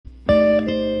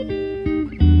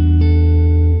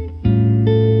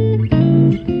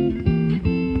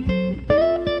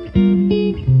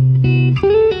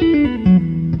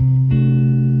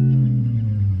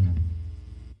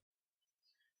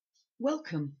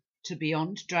to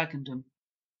Beyond Dragondom,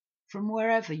 from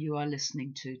wherever you are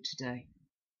listening to today.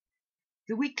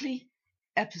 The weekly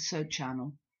episode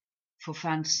channel for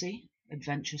fantasy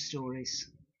adventure stories.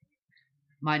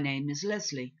 My name is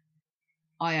Leslie.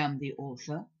 I am the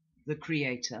author, the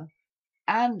creator,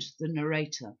 and the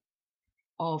narrator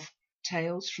of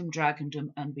Tales from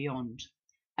Dragondom and Beyond,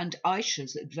 and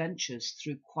Aisha's adventures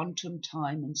through quantum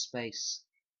time and space.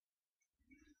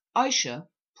 Aisha,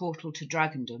 Portal to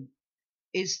Dragondom,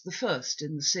 is the first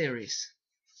in the series.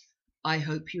 I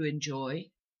hope you enjoy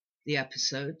the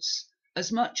episodes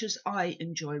as much as I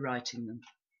enjoy writing them.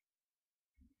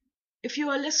 If you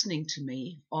are listening to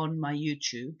me on my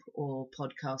YouTube or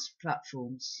podcast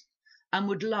platforms and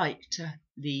would like to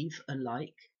leave a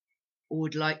like, or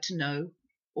would like to know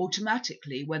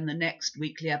automatically when the next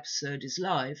weekly episode is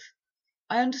live,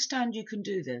 I understand you can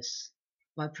do this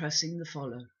by pressing the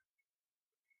follow.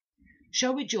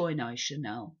 Shall we join Aisha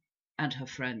now and her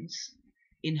friends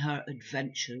in her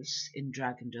adventures in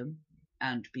Dragondom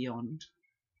and beyond?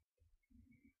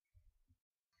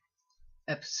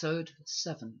 Episode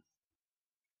 7.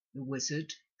 The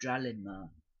Wizard Dralinmar.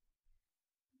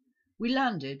 We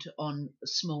landed on a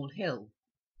small hill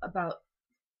about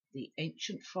the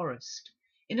ancient forest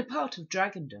in a part of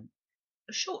Dragondom,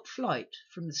 a short flight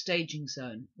from the staging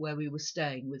zone where we were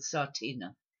staying with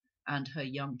Sartina and her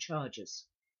young charges.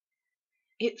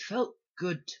 It felt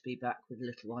good to be back with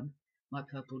Little One, my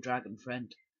purple dragon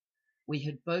friend. We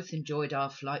had both enjoyed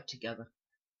our flight together.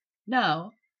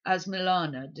 Now, as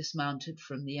Milana dismounted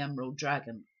from the Emerald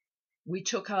Dragon, we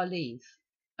took our leave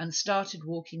and started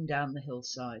walking down the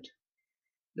hillside,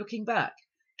 looking back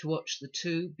to watch the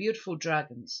two beautiful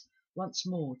dragons once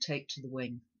more take to the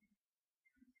wing.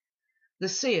 The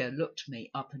seer looked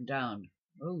me up and down.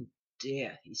 "Oh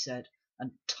dear," he said,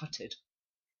 and tutted.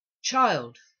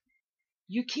 "Child,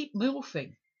 you keep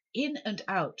morphing in and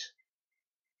out.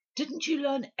 Didn't you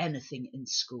learn anything in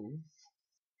school?"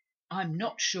 I'm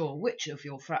not sure which of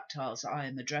your fractals I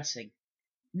am addressing,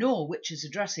 nor which is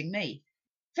addressing me.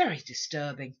 Very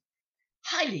disturbing.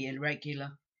 Highly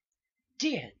irregular.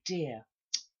 Dear, dear.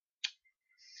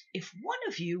 If one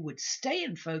of you would stay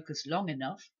in focus long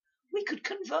enough, we could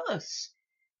converse.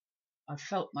 I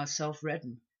felt myself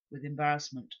redden with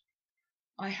embarrassment.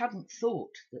 I hadn't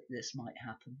thought that this might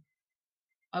happen.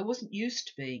 I wasn't used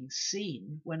to being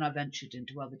seen when I ventured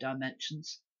into other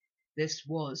dimensions. This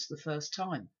was the first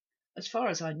time, as far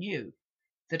as I knew,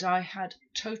 that I had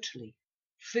totally,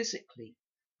 physically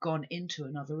gone into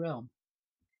another realm.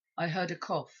 I heard a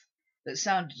cough that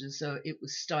sounded as though it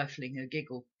was stifling a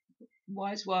giggle.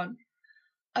 Wise one,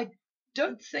 I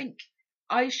don't think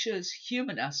Aisha's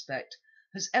human aspect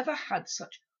has ever had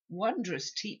such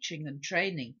wondrous teaching and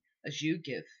training as you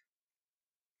give.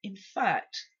 In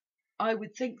fact, I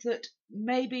would think that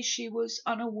maybe she was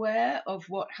unaware of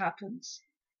what happens,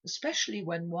 especially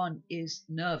when one is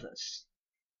nervous.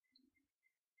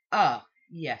 Ah,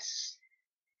 yes.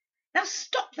 Now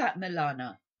stop that,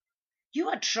 Milana. You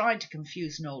are trying to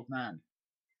confuse an old man.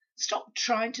 Stop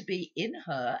trying to be in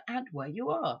her and where you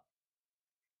are.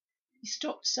 He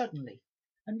stopped suddenly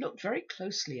and looked very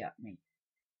closely at me.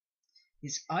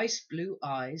 His ice-blue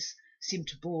eyes seemed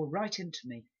to bore right into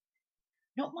me.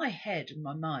 Not my head and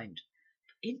my mind,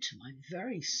 but into my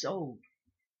very soul.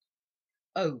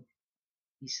 "Oh,"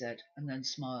 he said, and then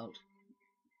smiled.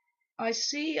 "I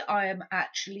see I am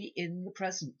actually in the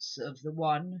presence of the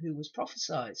one who was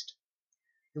prophesied,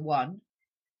 the one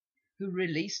who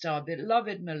released our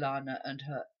beloved Milana and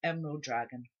her emerald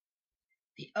dragon,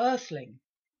 the earthling,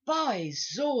 by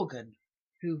Zorgon,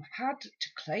 who had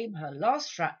to claim her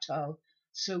last fractal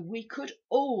so we could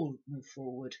all move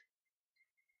forward."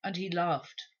 And he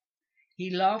laughed. He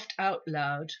laughed out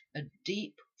loud, a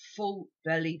deep,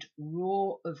 full-bellied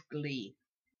roar of glee.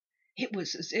 It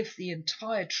was as if the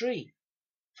entire tree,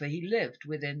 for he lived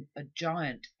within a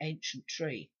giant ancient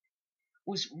tree,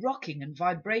 was rocking and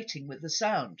vibrating with the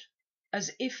sound,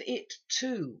 as if it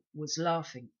too was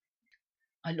laughing.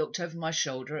 I looked over my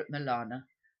shoulder at Milana,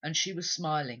 and she was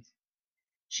smiling.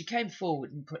 She came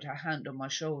forward and put her hand on my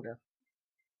shoulder.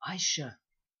 "Aisha,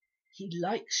 he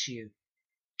likes you.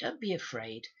 Don't be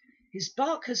afraid. His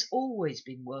bark has always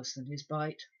been worse than his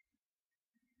bite."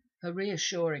 Her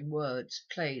reassuring words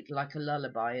played like a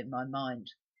lullaby in my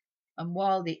mind, and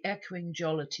while the echoing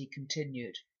jollity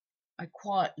continued, I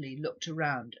quietly looked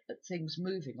around at things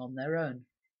moving on their own,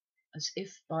 as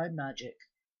if by magic.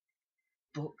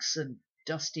 Books and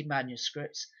dusty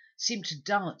manuscripts seemed to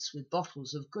dance with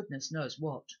bottles of goodness knows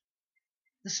what.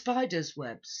 The spiders'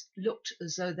 webs looked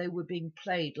as though they were being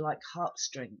played like harp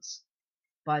strings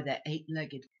by their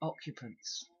 8-legged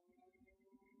occupants.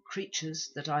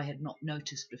 Creatures that I had not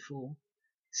noticed before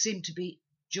seemed to be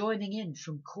joining in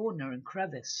from corner and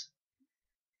crevice.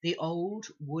 The old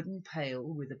wooden pail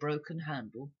with a broken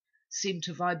handle seemed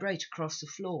to vibrate across the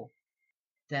floor.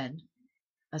 Then,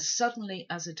 as suddenly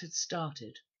as it had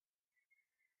started,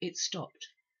 it stopped.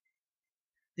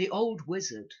 The old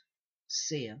wizard,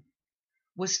 seer,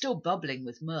 was still bubbling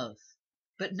with mirth,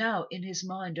 but now in his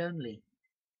mind only.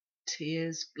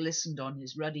 Tears glistened on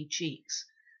his ruddy cheeks,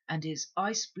 and his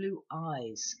ice-blue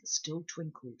eyes still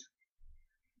twinkled.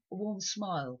 A warm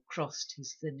smile crossed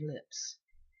his thin lips.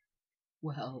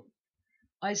 Well,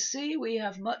 I see we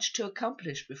have much to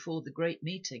accomplish before the great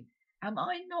meeting. Am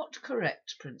I not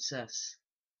correct, Princess?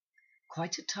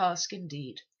 Quite a task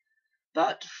indeed.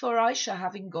 But for Aisha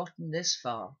having gotten this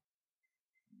far,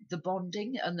 the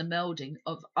bonding and the melding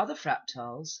of other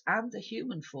fractals and the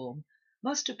human form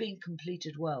must have been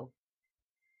completed well.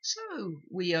 So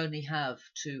we only have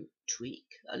to tweak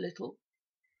a little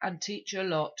and teach a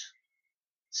lot.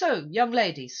 So, young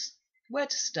ladies, where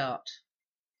to start?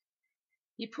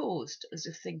 He paused as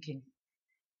if thinking.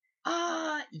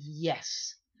 Ah,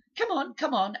 yes. Come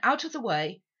on, out of the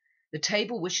way. The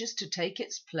table wishes to take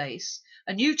its place,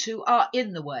 and you two are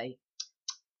in the way.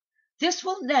 This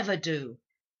will never do.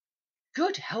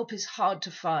 Good help is hard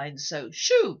to find, so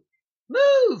shoo!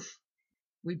 Move!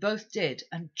 We both did,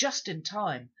 and just in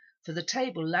time, for the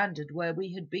table landed where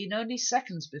we had been only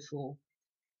seconds before.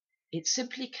 It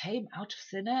simply came out of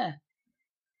thin air.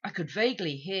 I could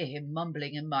vaguely hear him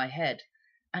mumbling in my head,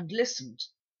 and listened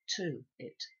to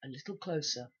it a little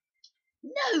closer.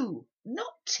 No,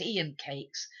 not tea and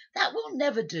cakes. That will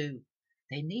never do.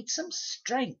 They need some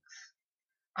strength.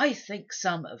 I think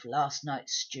some of last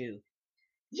night's stew.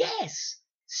 Yes,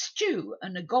 stew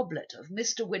and a goblet of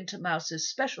Mr. Wintermouse's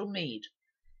special mead.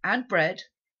 And bread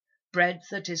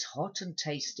that is hot and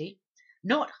tasty,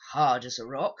 not hard as a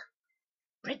rock.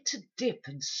 Bread to dip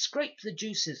and scrape the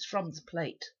juices from the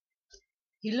plate.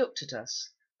 He looked at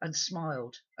us and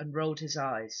smiled and rolled his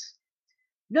eyes.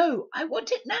 No, I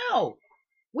want it now,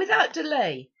 without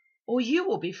delay, or you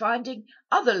will be finding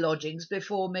other lodgings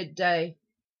before midday.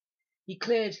 He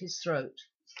cleared his throat,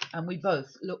 and we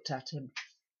both looked at him.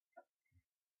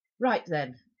 Right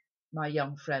then, my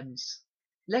young friends,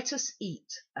 let us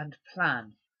eat and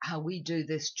plan how we do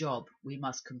this job we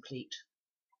must complete.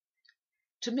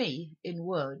 To me, in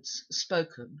words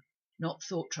spoken, not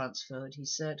thought transferred, he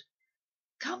said,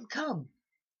 Come,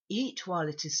 eat while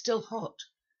it is still hot.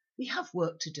 We have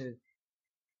work to do.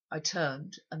 I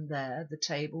turned, and there the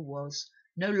table was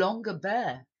no longer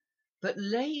bare, but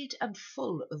laid and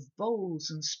full of bowls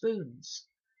and spoons,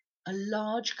 a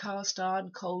large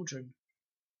cast-iron cauldron,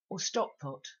 or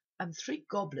stock-pot, and 3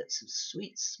 goblets of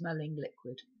sweet-smelling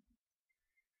liquid.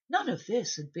 None of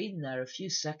this had been there a few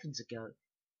seconds ago.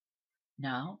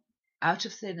 Now, out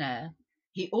of thin air,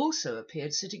 he also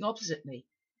appeared sitting opposite me.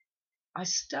 I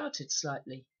started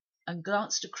slightly and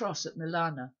glanced across at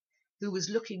Milana, who was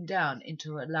looking down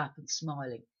into her lap and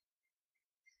smiling.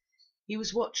 He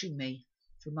was watching me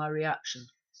for my reaction,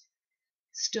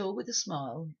 still with a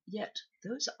smile, yet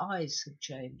those eyes had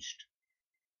changed.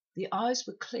 The eyes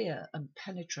were clear and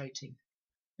penetrating,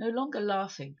 no longer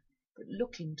laughing, but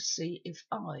looking to see if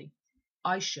I,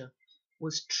 Aisha,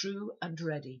 was true and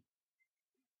ready.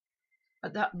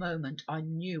 At that moment I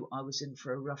knew I was in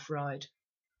for a rough ride.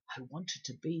 I wanted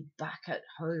to be back at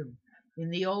home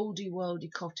in the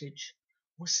oldie-worldy cottage,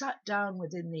 or sat down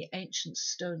within the ancient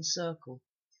stone circle,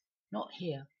 not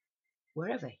here,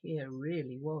 wherever here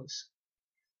really was.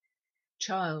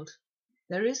 Child,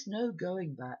 there is no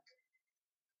going back.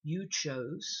 You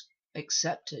chose,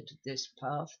 accepted this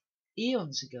path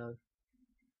eons ago.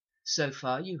 So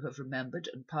far you have remembered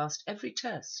and passed every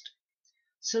test,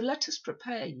 so let us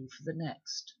prepare you for the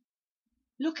next.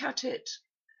 Look at it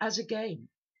as a game.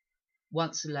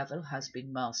 Once a level has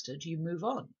been mastered, you move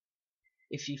on.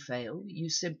 If you fail,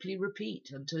 you simply repeat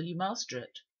until you master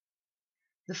it.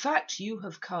 The fact you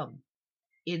have come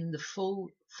in the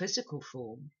full physical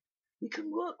form we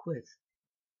can work with.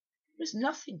 There is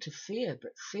nothing to fear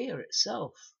but fear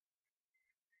itself.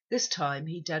 This time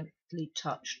he gently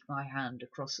touched my hand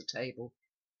across the table.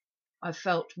 I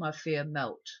felt my fear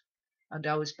melt, and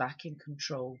I was back in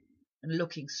control and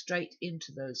looking straight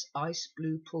into those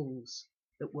ice-blue pools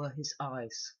that were his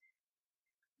eyes.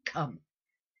 Come,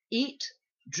 eat,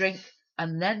 drink,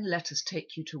 and then let us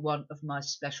take you to one of my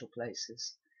special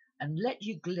places, and let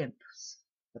you glimpse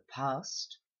the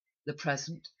past, the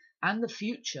present, and the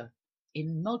future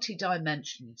in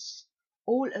multi-dimensions,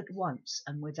 all at once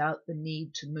and without the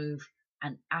need to move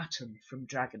an atom from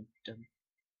dragondom.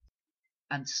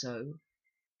 And so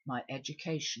my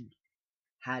education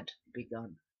had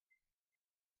begun.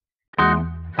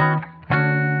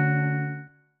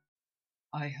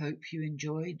 I hope you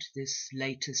enjoyed this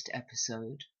latest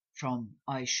episode from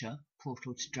Aisha,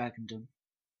 Portal to Dragondom.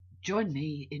 Join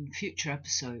me in future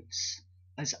episodes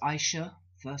as Aisha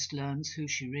first learns who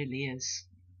she really is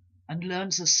and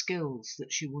learns the skills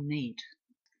that she will need,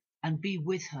 and be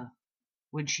with her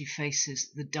when she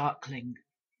faces the Darkling,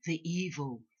 the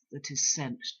evil that is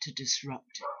sent to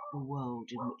disrupt the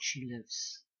world in which she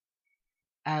lives.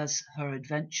 As her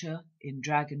adventure in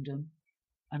Dragondom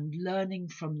and learning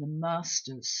from the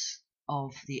masters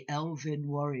of the Elven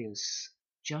warriors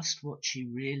just what she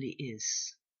really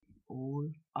is, all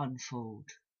unfold.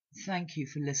 Thank you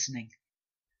for listening,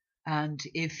 and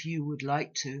if you would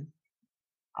like to,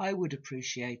 I would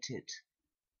appreciate it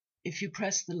if you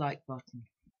press the like button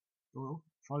or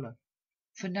follow.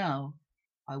 For now,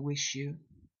 I wish you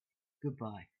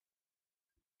goodbye.